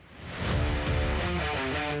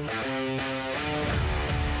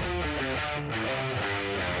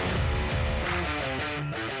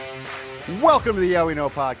Welcome to the Yeah We Know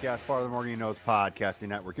podcast, part of the Morgan You Knows podcasting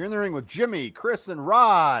network. You're in the ring with Jimmy, Chris, and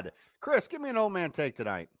Rod. Chris, give me an old man take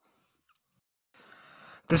tonight.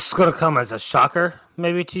 This is going to come as a shocker,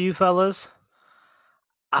 maybe to you fellas.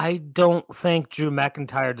 I don't think Drew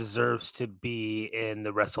McIntyre deserves to be in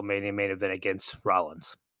the WrestleMania main event against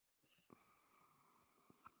Rollins.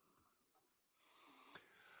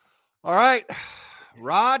 All right,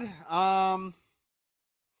 Rod. I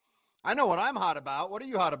know what I'm hot about. What are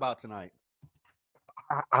you hot about tonight?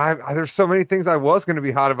 There's so many things I was going to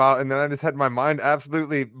be hot about, and then I just had my mind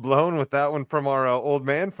absolutely blown with that one from our old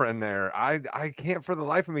man friend there. I can't for the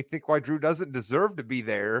life of me think why Drew doesn't deserve to be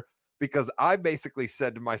there, because I basically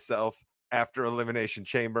said to myself after Elimination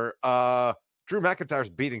Chamber, Drew McIntyre's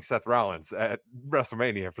beating Seth Rollins at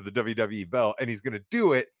WrestleMania for the WWE belt, and he's going to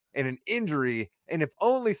do it in an injury. And if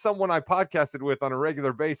only someone I podcasted with on a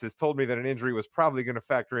regular basis told me that an injury was probably going to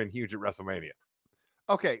factor in huge at WrestleMania.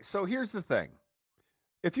 Okay, so here's the thing.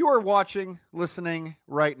 If you are watching, listening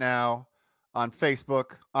right now on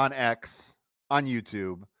Facebook, on X, on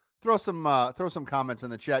YouTube, throw some comments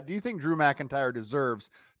in the chat. Do you think Drew McIntyre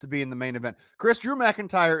deserves to be in the main event? Chris, Drew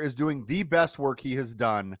McIntyre is doing the best work he has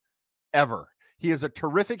done ever. He is a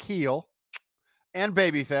terrific heel and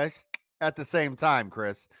babyface at the same time,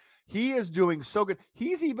 Chris. He is doing so good.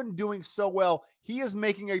 He's even doing so well. He is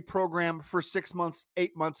making a program for 6 months,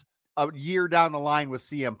 8 months, a year down the line with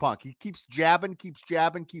CM Punk. He keeps jabbing.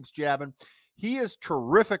 He is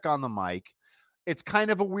terrific on the mic. It's kind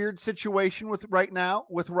of a weird situation with right now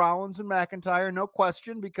with Rollins and McIntyre, no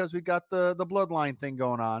question, because we got the bloodline thing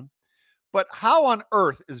going on. But how on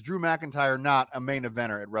earth is Drew McIntyre not a main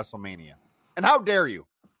eventer at WrestleMania? And how dare you?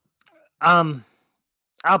 I'll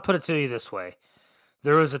put it to you this way.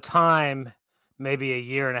 There was a time, maybe a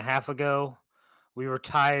year and a half ago, we were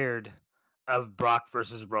tired of Brock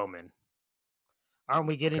versus Roman. Aren't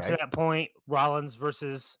we getting to that point? Rollins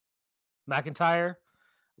versus McIntyre?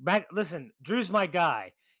 Listen, Drew's my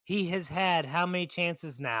guy. He has had how many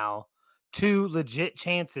chances now? 2 legit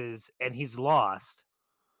chances, and he's lost.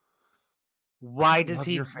 Why does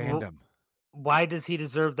he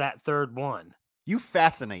deserve that third one? You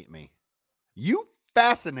fascinate me.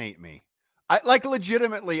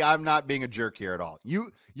 Legitimately, I'm not being a jerk here at all.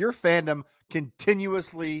 Your fandom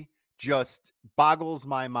continuously just boggles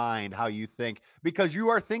my mind how you think, because you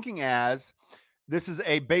are thinking as this is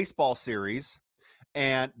a baseball series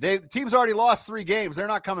and the team's already lost 3 games. They're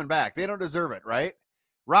not coming back. They don't deserve it, right?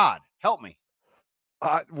 Rod, help me.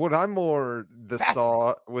 What I'm more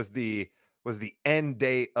saw was the end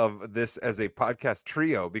date of this as a podcast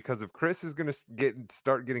trio, because if Chris is going to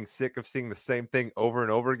start getting sick of seeing the same thing over and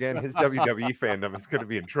over again, his WWE fandom is going to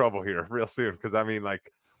be in trouble here real soon. Because I mean,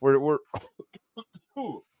 like we're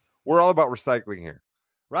all about recycling here.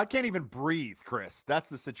 Rod can't even breathe, Chris. That's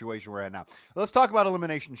the situation we're at now. Let's talk about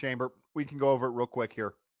Elimination Chamber. We can go over it real quick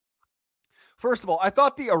here. First of all, I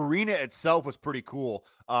thought the arena itself was pretty cool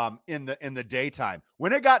in the daytime.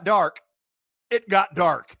 When it got dark,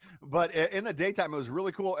 but in the daytime, it was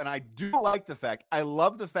really cool. And I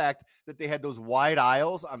love the fact that they had those wide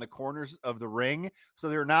aisles on the corners of the ring. So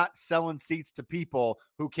they're not selling seats to people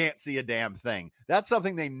who can't see a damn thing. That's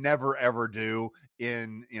something they never, ever do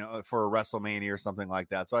for a WrestleMania or something like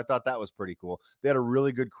that. So I thought that was pretty cool. They had a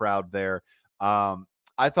really good crowd there.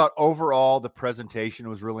 I thought overall the presentation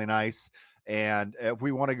was really nice. And if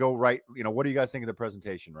we want to go right, what do you guys think of the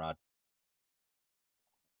presentation, Rod?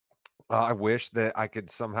 I wish that I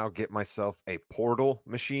could somehow get myself a portal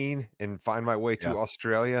machine and find my way to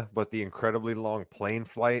Australia, but the incredibly long plane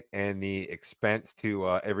flight and the expense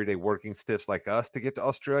to everyday working stiffs like us to get to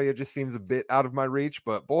Australia just seems a bit out of my reach.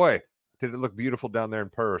 But boy, did it look beautiful down there in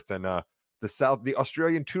Perth. And the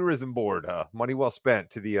Australian Tourism Board, money well spent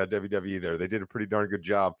to the WWE there. They did a pretty darn good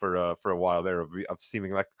job for a while there of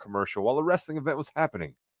seeming like a commercial while the wrestling event was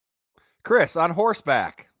happening. Chris, on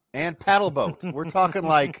horseback and paddle boats. We're talking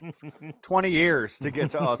like 20 years to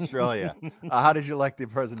get to Australia. How did you like the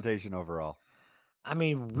presentation overall? I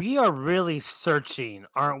mean, we are really searching,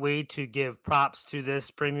 aren't we, to give props to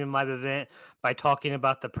this premium live event by talking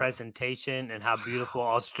about the presentation and how beautiful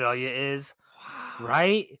Australia is,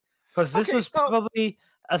 right? Because this was probably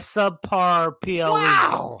a subpar PLE.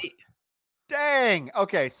 Wow. Dang.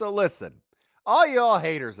 Okay, so listen. All y'all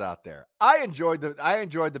haters out there, I enjoyed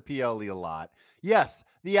the PLE a lot. Yes,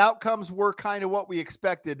 the outcomes were kind of what we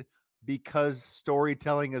expected because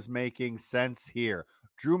storytelling is making sense here.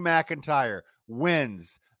 Drew McIntyre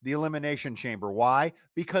wins the Elimination Chamber. Why?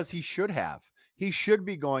 Because he should have. He should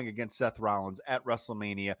be going against Seth Rollins at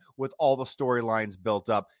WrestleMania with all the storylines built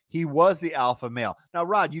up. He was the alpha male. Now,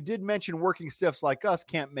 Rod, you did mention working stiffs like us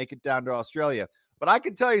can't make it down to Australia. But I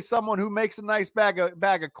can tell you someone who makes a nice bag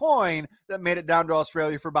of coin that made it down to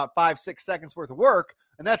Australia for about 5-6 seconds worth of work,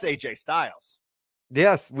 and that's AJ Styles.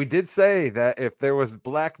 Yes, we did say that if there was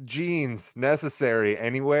black jeans necessary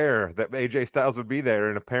anywhere, that AJ Styles would be there.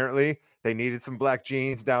 And apparently they needed some black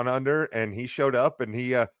jeans down under, and he showed up and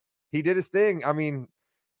he did his thing. I mean,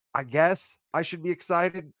 I guess I should be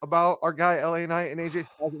excited about our guy LA Knight and AJ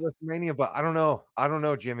Styles at WrestleMania, but I don't know. I don't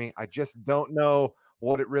know, Jimmy. I just don't know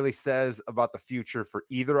what it really says about the future for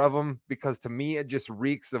either of them, because to me it just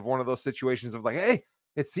reeks of one of those situations of like, hey,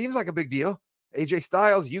 it seems like a big deal. AJ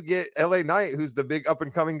Styles, you get LA Knight, who's the big up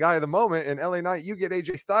and coming guy of the moment, and LA Knight, you get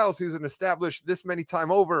AJ Styles, who's an established this many time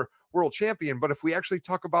over world champion. But if we actually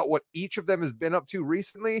talk about what each of them has been up to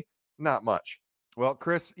recently, not much. Well,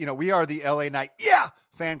 Chris, we are the LA Knight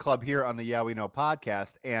fan club here on the Yeah We Know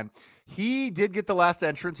podcast, and he did get the last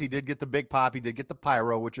entrance. He did get the big pop. He did get the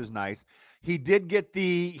pyro, which is nice. He did get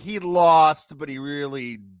he lost, but he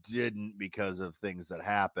really didn't because of things that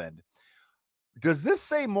happened. Does this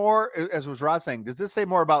say more, as was Rod saying, does this say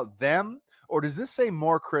more about them, or does this say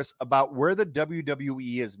more, Chris, about where the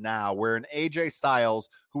WWE is now, where an AJ Styles,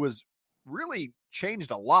 who has really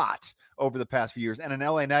changed a lot over the past few years, and an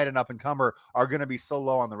LA Knight and up-and-comer are going to be so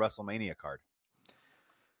low on the WrestleMania card?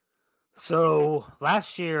 So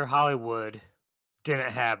last year, Hollywood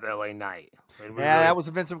didn't have LA Knight. That was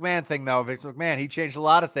a Vince McMahon thing, though. Vince McMahon, he changed a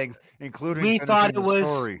lot of things, including we thought it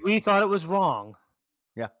was wrong.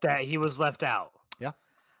 Yeah, that he was left out. Yeah,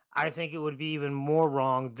 I think it would be even more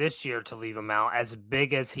wrong this year to leave him out, as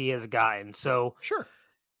big as he has gotten. So sure.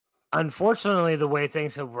 Unfortunately, the way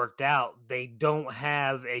things have worked out, they don't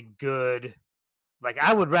have a good. Like,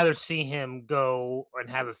 I would rather see him go and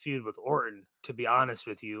have a feud with Orton, to be honest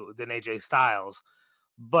with you, than AJ Styles.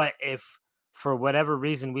 But if for whatever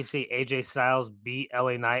reason we see AJ Styles beat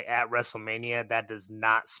LA Knight at WrestleMania, that does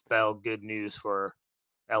not spell good news for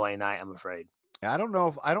LA Knight, I'm afraid. I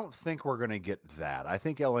don't think we're going to get that. I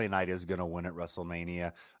think LA Knight is going to win at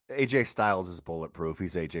WrestleMania. AJ Styles is bulletproof.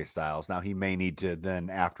 He's AJ Styles. Now, he may need to then,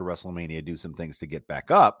 after WrestleMania, do some things to get back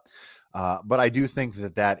up. But I do think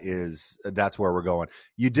that's where we're going.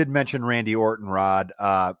 You did mention Randy Orton, Rod.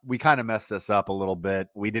 We kind of messed this up a little bit.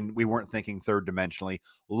 We weren't thinking third dimensionally.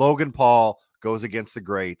 Logan Paul goes against the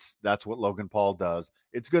greats. That's what Logan Paul does.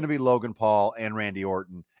 It's going to be Logan Paul and Randy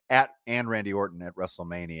Orton at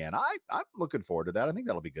WrestleMania. And I'm looking forward to that. I think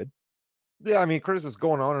that'll be good. Yeah, I mean, Curtis was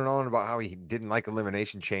going on and on about how he didn't like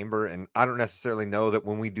Elimination Chamber, and I don't necessarily know that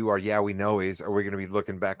when we do our Yeah We Know-ies, are we going to be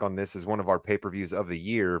looking back on this as one of our pay-per-views of the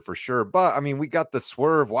year for sure. But, I mean, we got the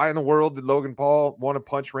swerve. Why in the world did Logan Paul want to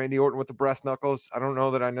punch Randy Orton with the breast knuckles? I don't know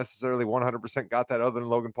that I necessarily 100% got that, other than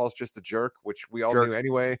Logan Paul's just a jerk, which we all knew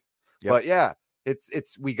anyway. Yep. But, yeah,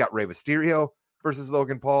 we got Rey Mysterio versus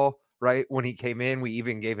Logan Paul. Right, when he came in, we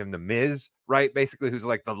even gave him the Miz, right? Basically, who's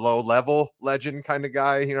like the low-level legend kind of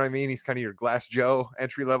guy. You know what I mean? He's kind of your Glass Joe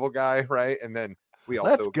entry-level guy, right? And then we also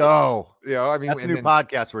let's go. I mean, that's a new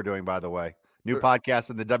podcast we're doing, by the way. New podcast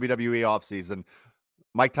in the WWE offseason.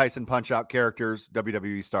 Mike Tyson punch-out characters,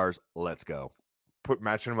 WWE stars. Let's go.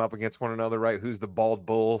 Matching them up against one another, right? Who's the bald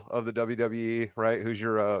bull of the WWE, right? Who's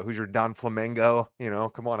your Don Flamengo?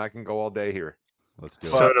 Come on, I can go all day here. Let's do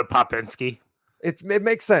it. Soda Popinski. It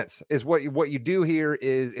makes sense. Is what you do here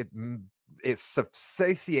is it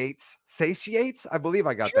satiates. I believe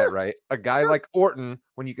I got that right. A guy like Orton,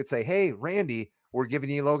 when you could say, "Hey, Randy, we're giving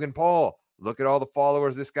you Logan Paul. Look at all the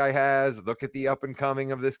followers this guy has. Look at the up and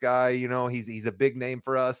coming of this guy. He's a big name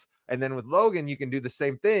for us." And then with Logan, you can do the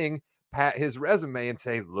same thing. Pat his resume and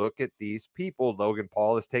say, "Look at these people Logan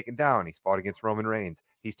Paul is taken down. He's fought against Roman Reigns.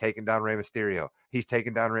 He's taken down Rey Mysterio. He's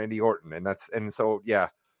taken down Randy Orton." And so yeah.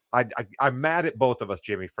 I'm mad at both of us,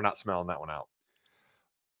 Jimmy, for not smelling that one out.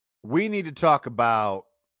 We need to talk about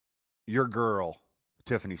your girl,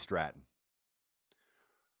 Tiffany Stratton.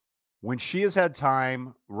 When she has had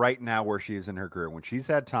time right now where she is in her career, when she's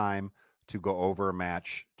had time to go over a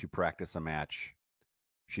match, to practice a match,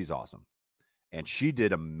 she's awesome. And she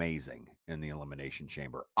did amazing in the Elimination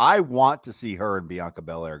Chamber. I want to see her and Bianca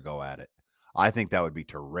Belair go at it. I think that would be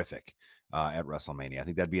terrific. At WrestleMania. I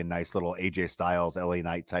think that'd be a nice little AJ Styles, LA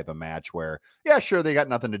Knight type of match where, yeah, sure, they got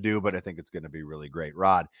nothing to do, but I think it's going to be really great.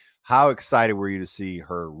 Rod, how excited were you to see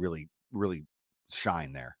her really, really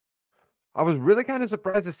shine there? I was really kind of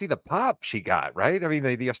surprised to see the pop she got, right? I mean,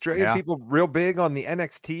 the Australian people real big on the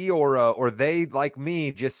NXT, or they, like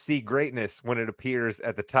me, just see greatness when it appears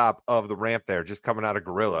at the top of the ramp there, just coming out of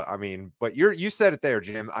Gorilla. I mean, but you said it there,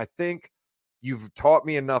 Jim. I think you've taught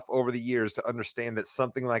me enough over the years to understand that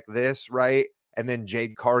something like this, right? And then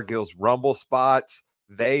Jade Cargill's Rumble spots,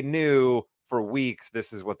 they knew for weeks,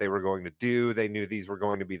 this is what they were going to do. They knew these were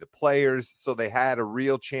going to be the players. So they had a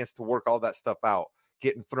real chance to work all that stuff out.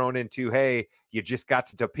 Getting thrown into, hey, you just got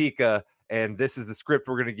to Topeka and this is the script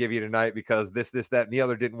we're going to give you tonight because this, that, and the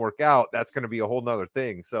other didn't work out. That's going to be a whole nother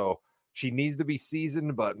thing. So she needs to be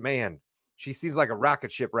seasoned, but man, she seems like a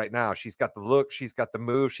rocket ship right now. She's got the look, she's got the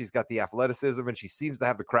move, she's got the athleticism, and she seems to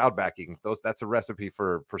have the crowd backing. That's a recipe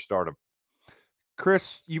for stardom.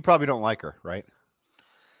 Chris, you probably don't like her, right?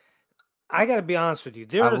 I got to be honest with you.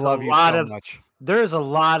 There's a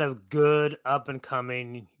lot of good up and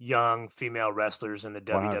coming young female wrestlers in the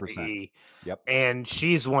 100%. WWE. Yep. And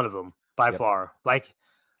she's one of them by far. Like,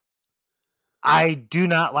 I do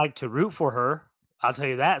not like to root for her. I'll tell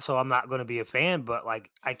you that. So I'm not going to be a fan, but like,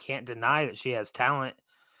 I can't deny that she has talent.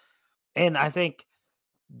 And I think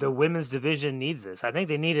the women's division needs this. I think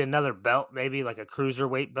they need another belt, maybe like a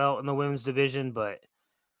cruiserweight belt in the women's division, but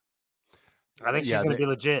I think she's going to be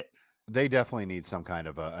legit. They definitely need some kind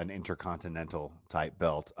of an intercontinental type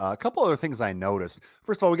belt. A couple other things I noticed.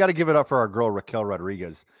 First of all, we got to give it up for our girl, Raquel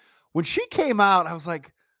Rodriguez. When she came out, I was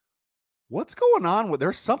like, what's going on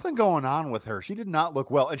there's something going on with her. She did not look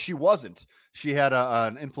well. And she wasn't. She had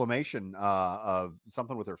an inflammation of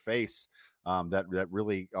something with her face that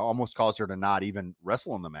really almost caused her to not even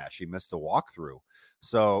wrestle in the match. She missed a walkthrough.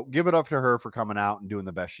 So give it up to her for coming out and doing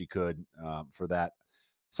the best she could for that.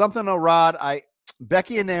 Something, Rod,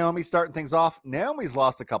 Becky and Naomi starting things off. Naomi's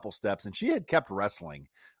lost a couple steps, and she had kept wrestling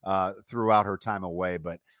throughout her time away,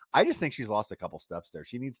 but I just think she's lost a couple steps there.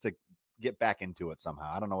 She needs to get back into it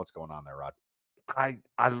somehow. I don't know what's going on there, Rod.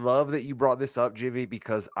 I love that you brought this up, Jimmy,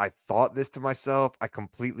 because I thought this to myself. I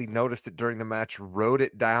completely noticed it during the match, wrote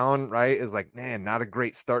it down, right? It's like, man, not a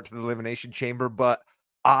great start to the Elimination Chamber, but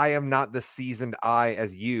I am not the seasoned eye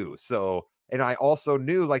as you. So, and I also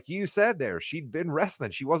knew, like you said there, she'd been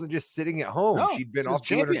wrestling. She wasn't just sitting at home. No, she'd been off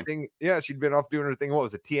doing her thing. Yeah, she'd been off doing her thing. What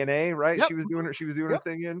was it, TNA, right? Yep. She was doing her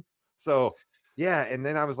thing in. So, yeah. And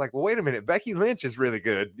then I was like, well, wait a minute. Becky Lynch is really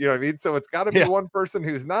good. You know what I mean? So it's got to be one person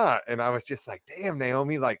who's not. And I was just like, damn,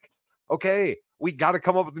 Naomi, like, okay, we got to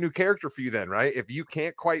come up with a new character for you then, right? If you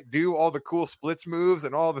can't quite do all the cool splits moves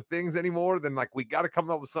and all the things anymore, then like we got to come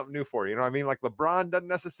up with something new for you. You know what I mean? Like LeBron doesn't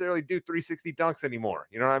necessarily do 360 dunks anymore.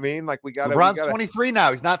 You know what I mean? Like LeBron's 23 now.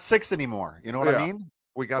 He's not 6 anymore. You know what I mean?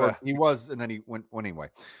 He was, and then he went anyway.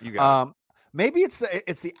 You got maybe it's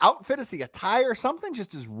the outfit, it's the attire. Something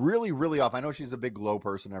just is really, really off. I know she's a big glow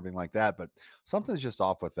person and everything like that, but something's just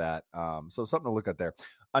off with that. So something to look at there.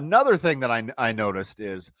 Another thing that I noticed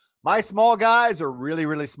is my small guys are really,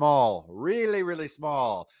 really small, really, really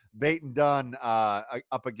small. Bate and Dunn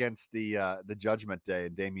up against the Judgment Day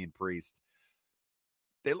and Damian Priest.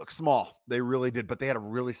 They look small. They really did, but they had a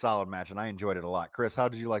really solid match, and I enjoyed it a lot. Chris, how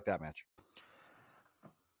did you like that match?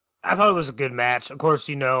 I thought it was a good match. Of course,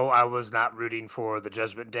 I was not rooting for the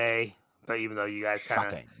Judgment Day, but even though you guys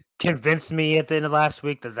kind of convinced me at the end of last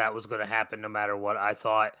week that was going to happen no matter what I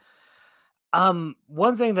thought.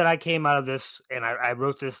 One thing that I came out of this, and I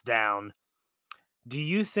wrote this down, do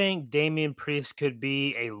you think Damian Priest could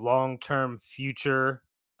be a long-term future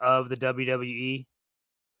of the WWE?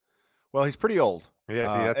 Well, he's pretty old.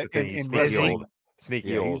 Yeah, that's the thing. He's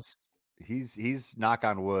sneaky old. He's knock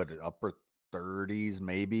on wood, upper 30s,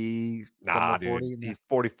 maybe. Nah, dude. 40. He's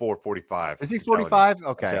 44, 45. Is he 45?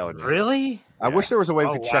 Okay. Really? I wish there was a way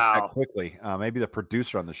we could check that quickly. Maybe the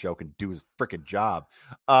producer on the show can do his freaking job.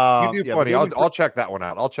 You do funny. I'll check that one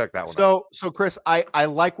out. So Chris, I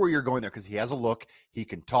like where you're going there because he has a look. He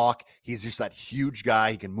can talk. He's just that huge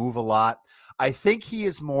guy. He can move a lot. I think he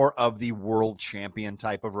is more of the world champion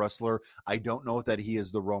type of wrestler. I don't know that he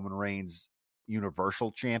is the Roman Reigns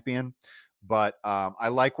Universal Champion. But I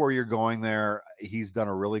like where you're going there. He's done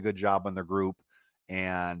a really good job in the group,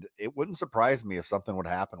 and it wouldn't surprise me if something would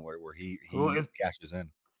happen where he cashes in.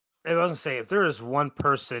 I was going to say, if there is one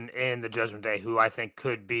person in the Judgment Day who I think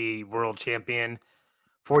could be world champion,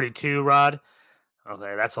 42, Rod.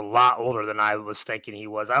 Okay, that's a lot older than I was thinking he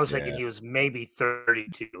was. I was thinking he was maybe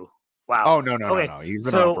 32. Wow. Oh, no. He's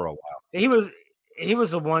been on for a while. He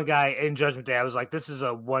was the one guy in Judgment Day. I was like, this is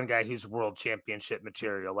a one guy who's world championship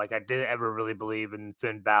material. Like, I didn't ever really believe in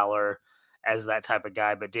Finn Balor as that type of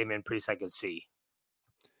guy, but Damian Priest I could see.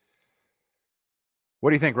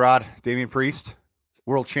 What do you think, Rod? Damian Priest,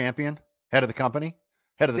 world champion, head of the company,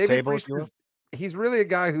 head of the table. He's really a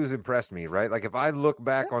guy who's impressed me, right? Like if I look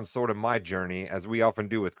back on sort of my journey, as we often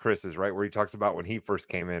do with Chris's, right, where he talks about when he first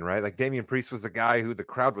came in, right? Like Damian Priest was a guy who the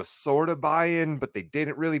crowd was sort of buying, but they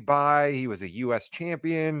didn't really buy. He was a U.S.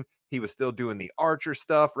 champion. He was still doing the Archer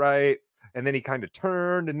stuff, right? And then he kind of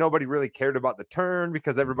turned and nobody really cared about the turn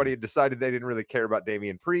because everybody had decided they didn't really care about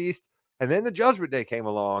Damian Priest. And then the Judgment Day came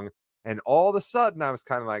along And all of a sudden, I was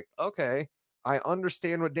kind of like, okay, I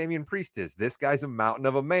understand what Damian Priest is. This guy's a mountain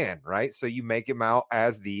of a man, right? So you make him out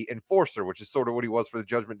as the enforcer, which is sort of what he was for the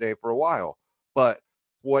Judgment Day for a while. But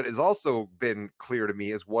what has also been clear to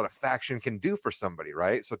me is what a faction can do for somebody,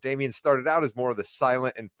 right? So Damian started out as more of the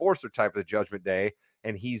silent enforcer type of the Judgment Day,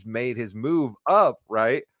 and he's made his move up,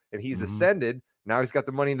 right? And he's ascended. Now he's got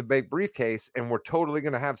the Money in the Bank briefcase, and we're totally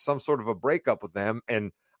going to have some sort of a breakup with them.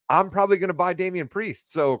 And I'm probably going to buy Damian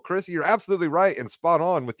Priest. So, Chris, you're absolutely right and spot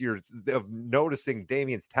on with your of noticing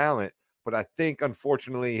Damian's talent. But I think,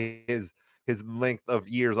 unfortunately, his length of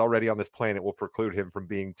years already on this planet will preclude him from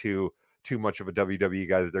being too much of a WWE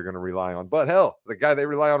guy that they're going to rely on. But hell, the guy they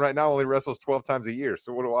rely on right now only wrestles 12 times a year.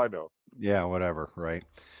 So what do I know? Yeah, whatever, right?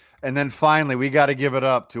 And then finally, we got to give it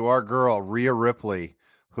up to our girl, Rhea Ripley,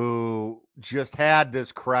 who just had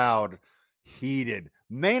this crowd heated.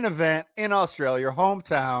 Main event in Australia,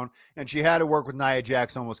 hometown, and she had to work with Nia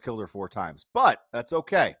Jax, almost killed her 4 times. But that's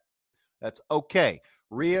okay. That's okay.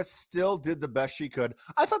 Rhea still did the best she could.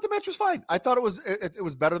 I thought the match was fine. I thought it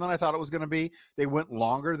was better than I thought it was going to be. They went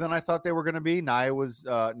longer than I thought they were going to be. Nia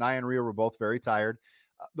and Rhea were both very tired.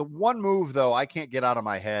 The one move though I can't get out of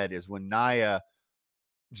my head is when Nia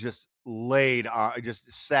just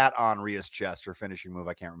sat on Rhea's chest, her finishing move.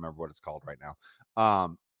 I can't remember what it's called right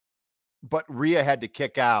now. But Rhea had to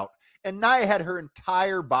kick out, and Nia had her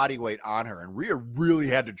entire body weight on her, and Rhea really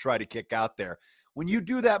had to try to kick out there. When you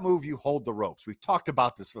do that move, you hold the ropes. We've talked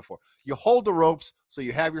about this before. You hold the ropes so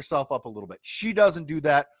you have yourself up a little bit. She doesn't do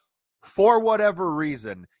that for whatever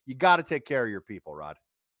reason. You got to take care of your people, Rod.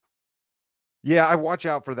 Yeah, I watch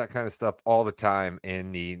out for that kind of stuff all the time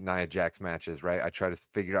in the Nia Jax matches, right? I try to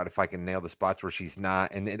figure out if I can nail the spots where she's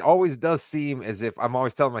not. And it always does seem as if I'm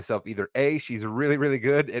always telling myself either A, she's really, really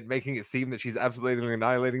good at making it seem that she's absolutely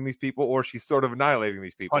annihilating these people, or she's sort of annihilating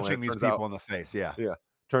these people. Punching these people in the face, yeah. Yeah.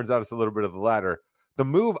 Turns out it's a little bit of the latter. The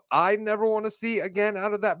move I never want to see again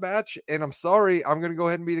out of that match, and I'm sorry, I'm going to go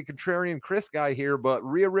ahead and be the contrarian Chris guy here, but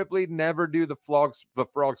Rhea Ripley never do the frog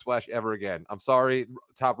splash ever again. I'm sorry,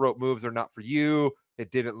 top rope moves are not for you. It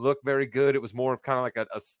didn't look very good. It was more of kind of like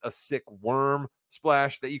a sick worm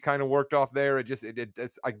splash that you kind of worked off there.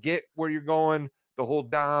 It's I get where you're going, the whole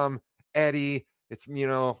Dom, Eddie, it's,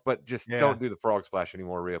 but just don't do the frog splash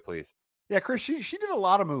anymore, Rhea, please. Yeah, Chris, she did a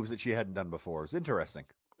lot of moves that she hadn't done before. It's interesting.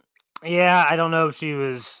 Yeah, I don't know if she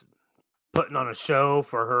was putting on a show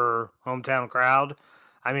for her hometown crowd.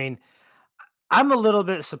 I mean, I'm a little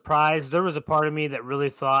bit surprised. There was a part of me that really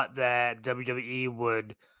thought that WWE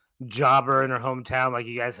would job her in her hometown like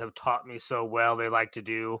you guys have taught me so well they like to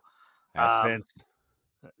do. That's Vince.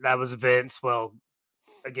 That was Vince. Well,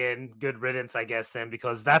 again, good riddance, I guess, then,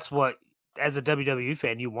 because that's what, as a WWE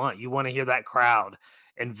fan, you want. You want to hear that crowd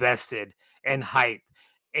invested and hype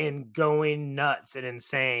and going nuts and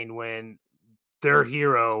insane when their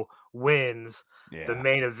hero wins the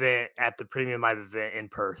main event at the Premium Live event in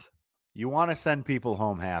Perth. You want to send people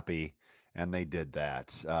home happy, and they did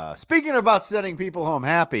that. Speaking about sending people home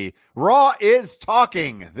happy, Raw is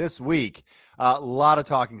talking this week. A lot of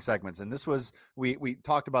talking segments, and this was we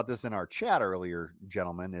talked about this in our chat earlier,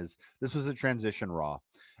 gentlemen. This was a transition Raw,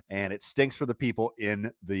 and it stinks for the people in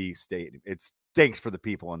the stadium. It stinks for the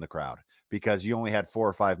people in the crowd because you only had 4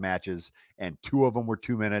 or 5 matches, and 2 of them were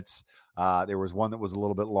 2 minutes. There was one that was a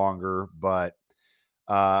little bit longer, but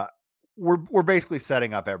we're basically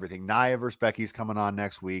setting up everything. Nia versus Becky's coming on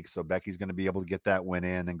next week, so Becky's going to be able to get that win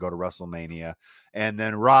in and go to WrestleMania. And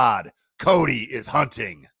then Cody is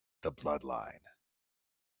hunting the Bloodline.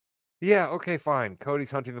 Yeah, okay, fine. Cody's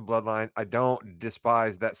hunting the Bloodline. I don't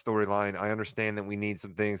despise that storyline. I understand that we need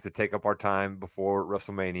some things to take up our time before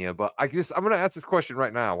WrestleMania, but I'm going to ask this question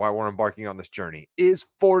right now while we're embarking on this journey. Is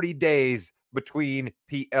 40 days between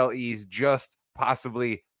PLEs just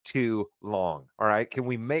possibly too long? All right. Can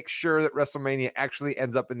we make sure that WrestleMania actually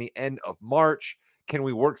ends up in the end of March? Can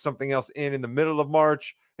we work something else in the middle of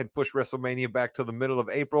March and push WrestleMania back to the middle of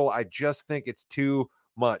April? I just think it's too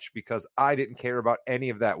much because I didn't care about any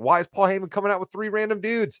of that. Why is Paul Heyman coming out with 3 random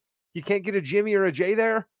dudes? You can't get a Jimmy or a Jay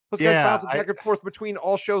there? Those guys bounce back and forth between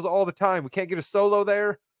all shows all the time. We can't get a Solo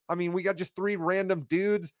there. I mean, we got just 3 random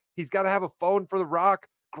dudes. He's got to have a phone for The Rock.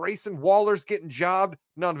 Grayson Waller's getting jobbed.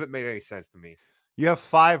 None of it made any sense to me. You have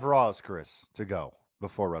 5 Raws, Chris, to go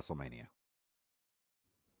before WrestleMania.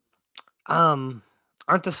 Aren't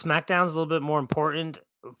the SmackDowns a little bit more important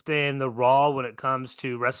than the Raw when it comes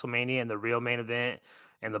to WrestleMania and the real main event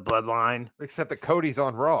and the Bloodline? Except that Cody's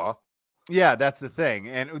on Raw. Yeah, that's the thing.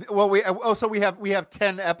 And well, we have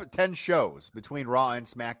 10 shows between Raw and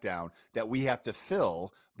SmackDown that we have to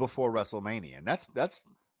fill before WrestleMania, and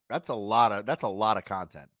that's a lot of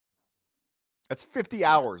content. That's 50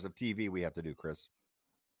 hours of TV we have to do, Chris.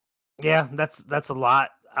 Yeah, that's a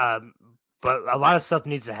lot. But a lot of stuff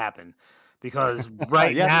needs to happen because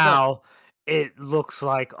right Yeah, now it looks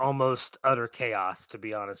like almost utter chaos, to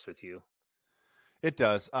be honest with you. it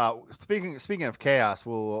does. Speaking of chaos,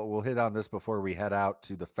 we'll hit on this before we head out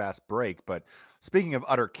to the fast break. But speaking of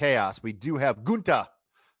utter chaos, we do have Gunther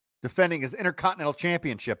defending his Intercontinental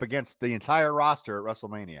Championship against the entire roster at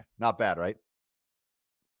WrestleMania. Not bad, right?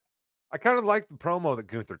 I kind of like the promo that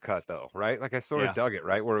Gunther cut, though, right? Like I sort of dug it,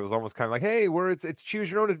 right? Where it was almost kind of like, hey, it's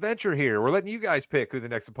choose your own adventure here. We're letting you guys pick who the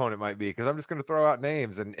next opponent might be because I'm just going to throw out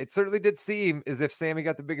names. And it certainly did seem as if Sammy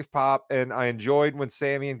got the biggest pop. And I enjoyed when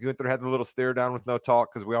Sammy and Gunther had the little stare down with no talk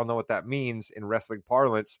because we all know what that means in wrestling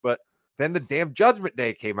parlance. But then the damn Judgment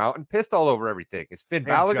Day came out and pissed all over everything. Is Finn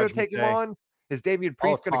Balor going to take him on? Is Damian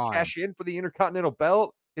Priest going to cash in for the Intercontinental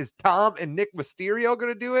belt? Is Tom and Nick Mysterio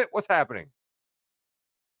going to do it? What's happening?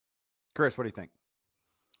 Chris, what do you think?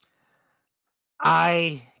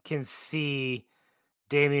 I can see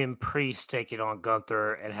Damian Priest taking on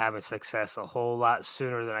Gunther and having success a whole lot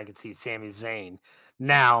sooner than I can see Sami Zayn.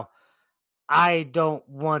 Now, I don't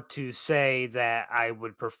want to say that I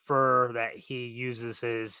would prefer that he uses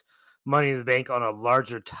his Money in the Bank on a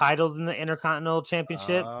larger title than the Intercontinental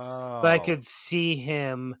Championship, but I could see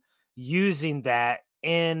him using that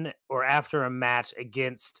in or after a match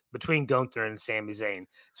between Gunther and Sami Zayn,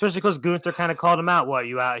 especially because Gunther kind of called him out. What,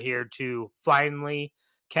 you out here to finally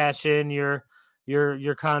cash in your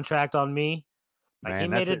contract on me? Like, man, he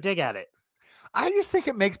made a dig at it. I just think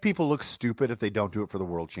it makes people look stupid if they don't do it for the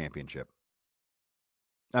World Championship.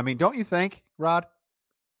 I mean, don't you think, Rod?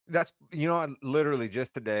 That's, literally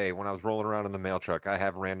just today when I was rolling around in the mail truck, I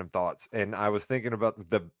have random thoughts, and I was thinking about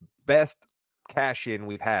the best cash in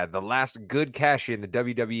we've had. The last good cash in the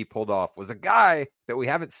WWE pulled off was a guy that we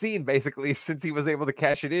haven't seen basically since he was able to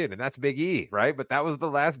cash it in, and that's Big E, right? But that was the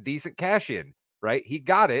last decent cash in, right? He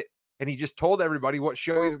got it, and he just told everybody what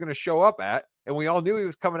show he was going to show up at, and we all knew he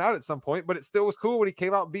was coming out at some point, but it still was cool when he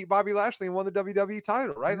came out and beat Bobby Lashley and won the WWE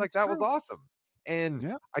title, right? Like, that was awesome.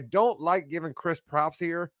 And I don't like giving Chris props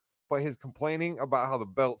here, but his complaining about how the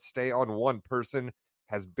belts stay on one person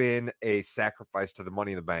has been a sacrifice to the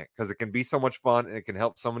Money in the Bank, because it can be so much fun and it can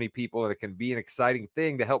help so many people and it can be an exciting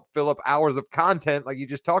thing to help fill up hours of content like you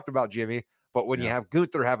just talked about, Jimmy. But when you have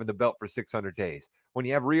Gunther having the belt for 600 days, when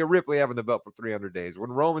you have Rhea Ripley having the belt for 300 days, when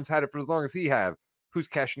Roman's had it for as long as he have, who's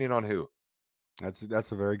cashing in on who?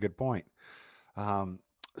 That's a very good point.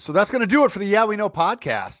 So that's going to do it for the Yeah We Know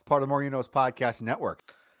podcast, part of the More You Know's podcast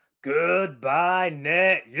network. Goodbye,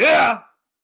 Net. Yeah.